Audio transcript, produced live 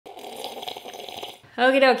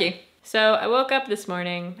Okie dokie. So I woke up this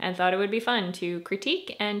morning and thought it would be fun to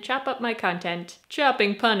critique and chop up my content.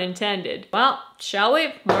 Chopping pun intended. Well, shall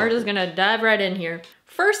we? We're just gonna dive right in here.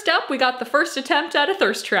 First up, we got the first attempt at a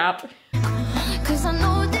thirst trap. Cause I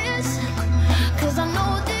know this, in the middle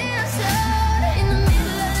of the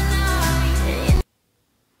night.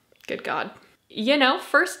 Good God. You know,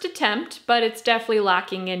 first attempt, but it's definitely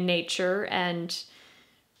lacking in nature and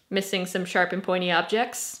missing some sharp and pointy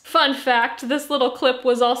objects. Fun fact, this little clip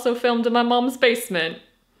was also filmed in my mom's basement,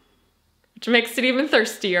 which makes it even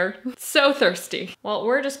thirstier. So thirsty. Well,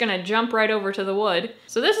 we're just gonna jump right over to the wood.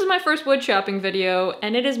 So this is my first wood chopping video,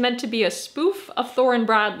 and it is meant to be a spoof of Thor and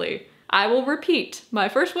Bradley. I will repeat, my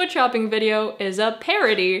first wood chopping video is a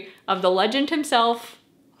parody of the legend himself,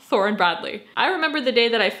 Thor and Bradley. I remember the day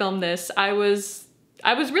that I filmed this, I was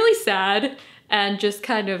really sad and just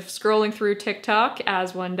kind of scrolling through TikTok,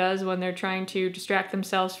 as one does when they're trying to distract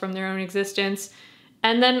themselves from their own existence.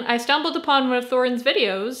 And then I stumbled upon one of Thorin's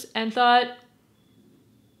videos and thought,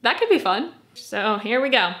 that could be fun. So here we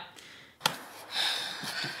go.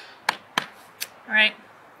 All right,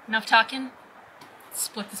 enough talking. Let's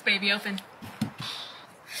split this baby open.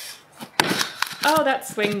 Oh, that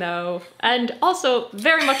swing though. And also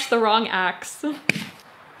very much the wrong axe.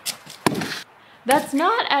 That's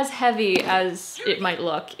not as heavy as it might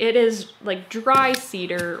look. It is like dry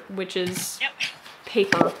cedar, which is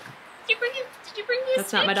paper. Did you bring me a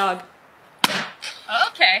That's not my dog.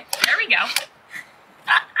 Okay, there we go.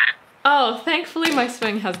 Oh, thankfully my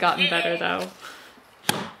swing has gotten better though.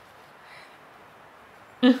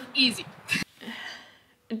 Easy.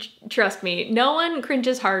 Trust me, no one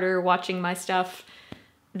cringes harder watching my stuff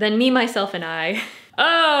than me, myself, and I.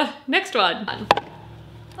 Next one.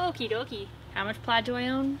 Okie dokie. How much plaid do I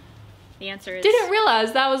own? The answer is... Didn't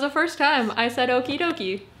realize that was the first time I said okie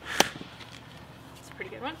dokie. It's a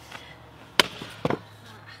pretty good one.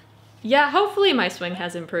 Yeah, hopefully my swing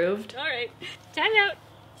has improved. All right. Time out.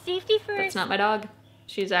 Safety first. That's not my dog.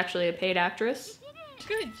 She's actually a paid actress.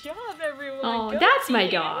 Good job, everyone. Oh, Go that's my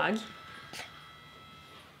team. dog.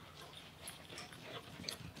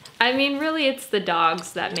 I mean, really, it's the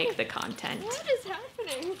dogs that make the content. What is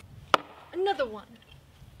happening? Another one.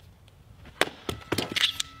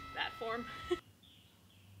 That form.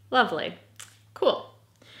 Lovely. Cool.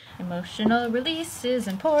 Emotional release is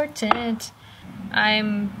important.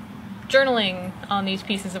 I'm journaling on these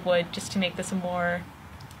pieces of wood just to make this a more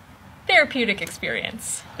therapeutic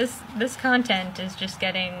experience. This content is just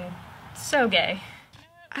getting so gay.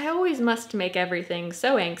 I always must make everything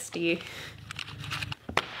so angsty.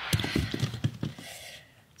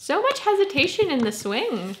 So much hesitation in the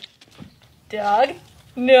swing. Dog?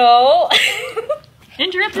 No.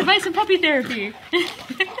 Interrupted by some puppy therapy.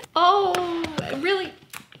 Oh, really?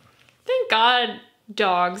 Thank God,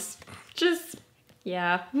 dogs. Just,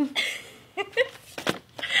 yeah.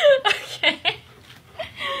 Okay.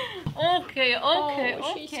 Okay.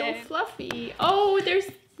 Oh, she's so fluffy. Oh,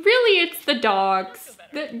 really, it's the dogs.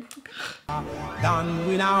 Done,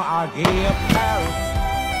 we now are gay apparel.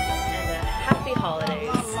 And happy holidays.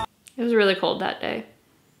 It was really cold that day.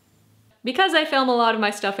 Because I film a lot of my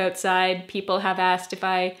stuff outside, people have asked if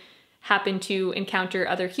I happen to encounter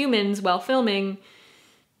other humans while filming,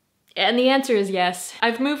 and the answer is yes.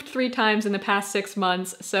 I've moved 3 times in the past 6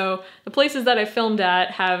 months, so the places that I filmed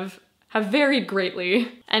at have varied greatly.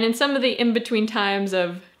 And in some of the in-between times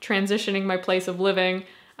of transitioning my place of living,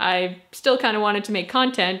 I still kind of wanted to make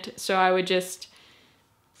content, so I would just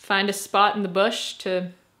find a spot in the bush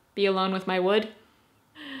to be alone with my wood.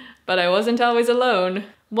 But I wasn't always alone.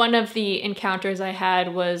 One of the encounters I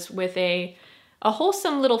had was with a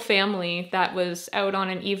wholesome little family that was out on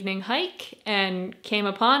an evening hike and came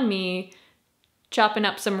upon me chopping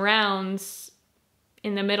up some rounds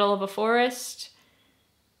in the middle of a forest.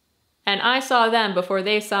 And I saw them before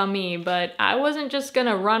they saw me, but I wasn't just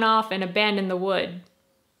gonna run off and abandon the wood.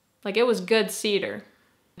 Like, it was good cedar.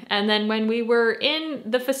 And then when we were in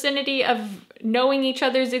the vicinity of knowing each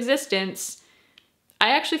other's existence, I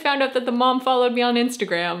actually found out that the mom followed me on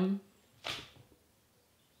Instagram.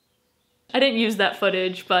 I didn't use that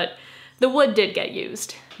footage, but the wood did get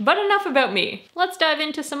used. But enough about me. Let's dive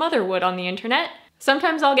into some other wood on the internet.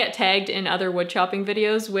 Sometimes I'll get tagged in other wood chopping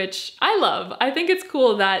videos, which I love. I think it's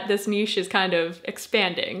cool that this niche is kind of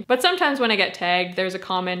expanding. But sometimes when I get tagged, there's a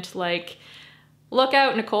comment like, "Look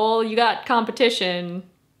out, Nicole, you got competition."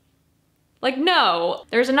 Like, no,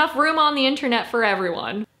 there's enough room on the internet for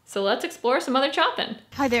everyone. So let's explore some other chopping.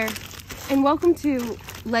 Hi there, and welcome to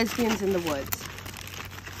Lesbians in the Woods.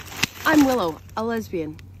 I'm Willow, a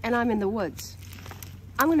lesbian, and I'm in the woods.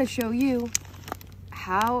 I'm gonna show you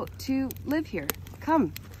how to live here.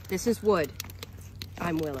 Come, this is wood.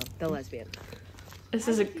 I'm Willow, the lesbian. This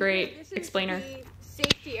is a great explainer. This is the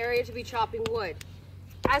safety area to be chopping wood.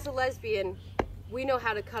 As a lesbian, we know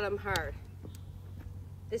how to cut them hard.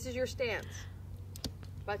 This is your stance.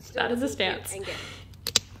 But still That is a looking cute stance. and gay.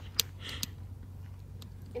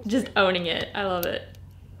 Just owning it. I love it.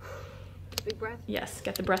 Big breath. Yes,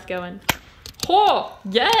 get the breath going. Oh,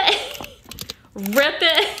 yeah! Rip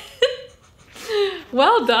it!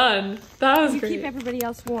 Well done. That was You great. keep everybody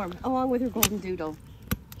else warm, along with your golden doodle.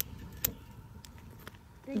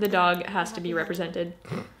 The dog has to be represented.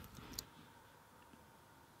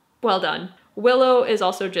 Well done. Willow is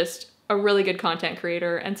also just a really good content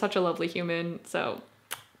creator and such a lovely human, so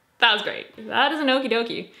that was great. That is an okie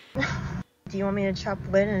dokie. Do you want me to chop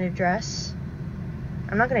wood in a dress?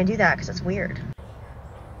 I'm not gonna do that because it's weird.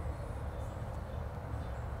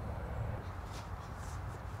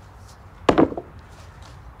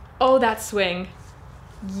 Oh, that swing.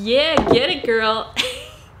 Yeah, get it, girl.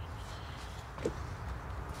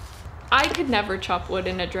 I could never chop wood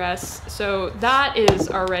in a dress, so that is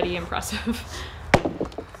already impressive.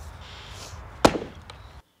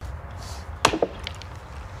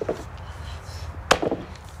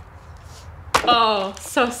 Oh,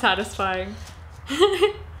 so satisfying.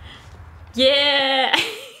 Yeah!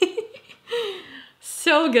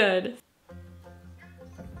 So good.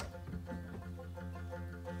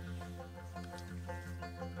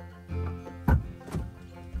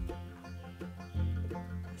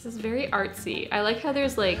 This is very artsy. I like how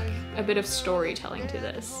there's like a bit of storytelling to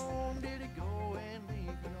this.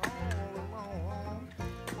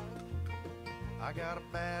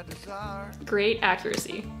 Great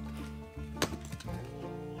accuracy.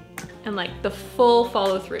 And like the full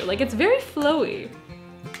follow through. Like it's very flowy.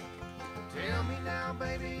 Tell me now,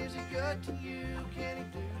 baby, is he good to you? Can he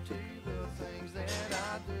do to you the things that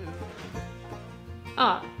I do?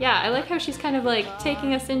 Ah, yeah, I like how she's kind of like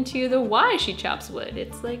taking us into the why she chops wood.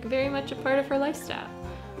 It's like very much a part of her lifestyle.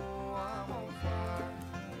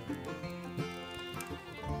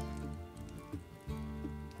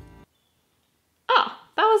 Ah,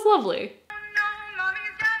 that was lovely.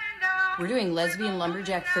 We're doing lesbian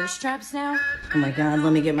lumberjack thirst traps now? Oh my god,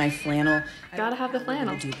 let me get my flannel. Gotta have the I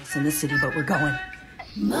flannel. do this in the city, but we're going.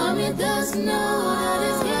 Mommy doesn't know that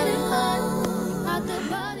it's getting hot at the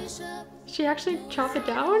body shop. She actually chop it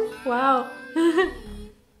down? Wow.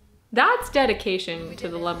 That's dedication to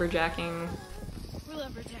the lumberjacking. We're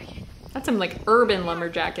lumberjacking. That's some like urban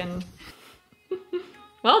lumberjacking.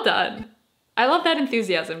 Well done. I love that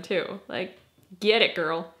enthusiasm too. Like, get it,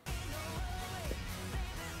 girl.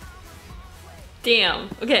 Damn.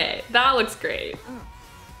 Okay, that looks great.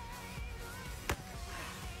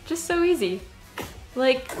 Just so easy.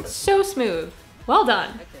 Like, so smooth. Well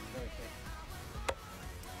done.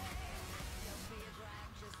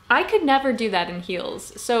 I could never do that in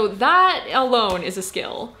heels, so that alone is a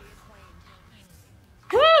skill.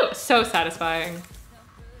 Woo! So satisfying.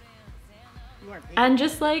 And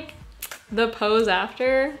just like the pose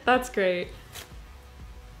after, that's great.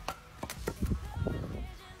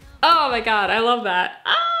 Oh my god, I love that.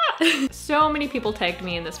 Ah! So many people tagged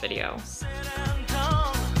me in this video.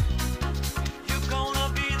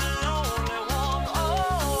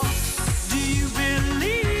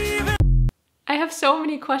 I have so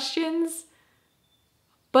many questions,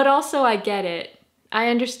 but also I get it. I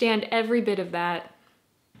understand every bit of that.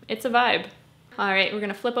 It's a vibe. All right, we're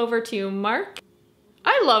gonna flip over to Mark.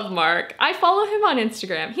 I love Mark. I follow him on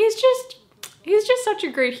Instagram. He's just such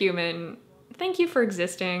a great human. Thank you for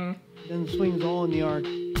existing. Then swings all in the arc.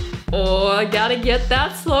 Oh, I gotta get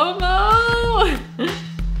that slow-mo.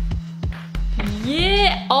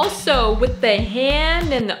 Yeah, also with the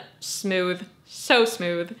hand and the smooth, so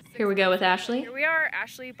smooth. Here we go with Ashley. Here we are,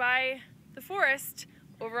 Ashley by the forest.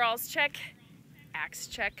 Overalls check, axe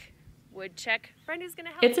check, wood check. Brenda's gonna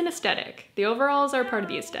help. It's an aesthetic. The overalls are part of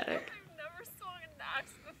the aesthetic. I've never swung an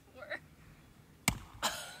axe before.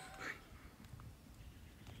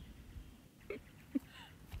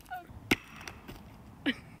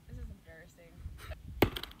 This is embarrassing.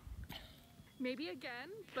 Maybe again,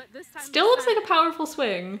 but this time. Still looks like a powerful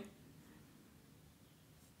swing.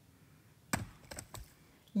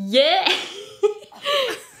 Yeah!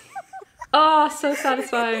 Oh, so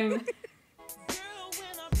satisfying.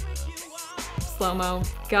 Slow-mo.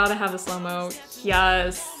 Gotta have the slow-mo.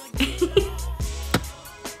 Yes.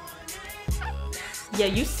 Yeah,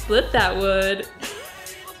 you split that wood.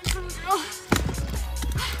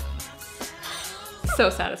 So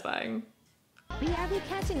satisfying. We are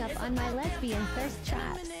catching up on my lesbian thirst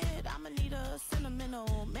traps.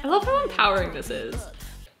 I love how empowering this is.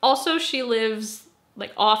 Also, she lives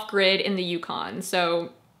like off-grid in the Yukon,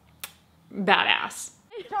 so badass.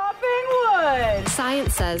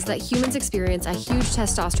 Science says that humans experience a huge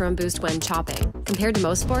testosterone boost when chopping. Compared to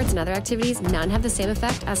most sports and other activities, none have the same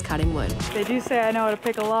effect as cutting wood. They do say I know how to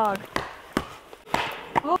pick a log.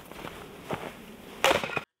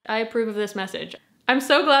 I approve of this message. I'm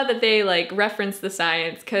so glad that they like reference the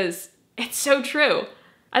science because it's so true.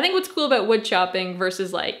 I think what's cool about wood chopping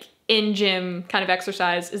versus like in-gym kind of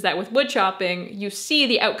exercise is that with wood chopping, you see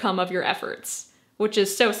the outcome of your efforts, which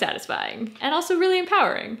is so satisfying and also really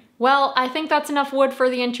empowering. Well, I think that's enough wood for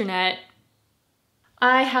the internet.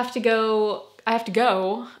 I have to go.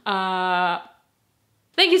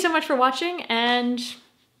 Thank you so much for watching and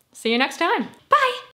see you next time. Bye!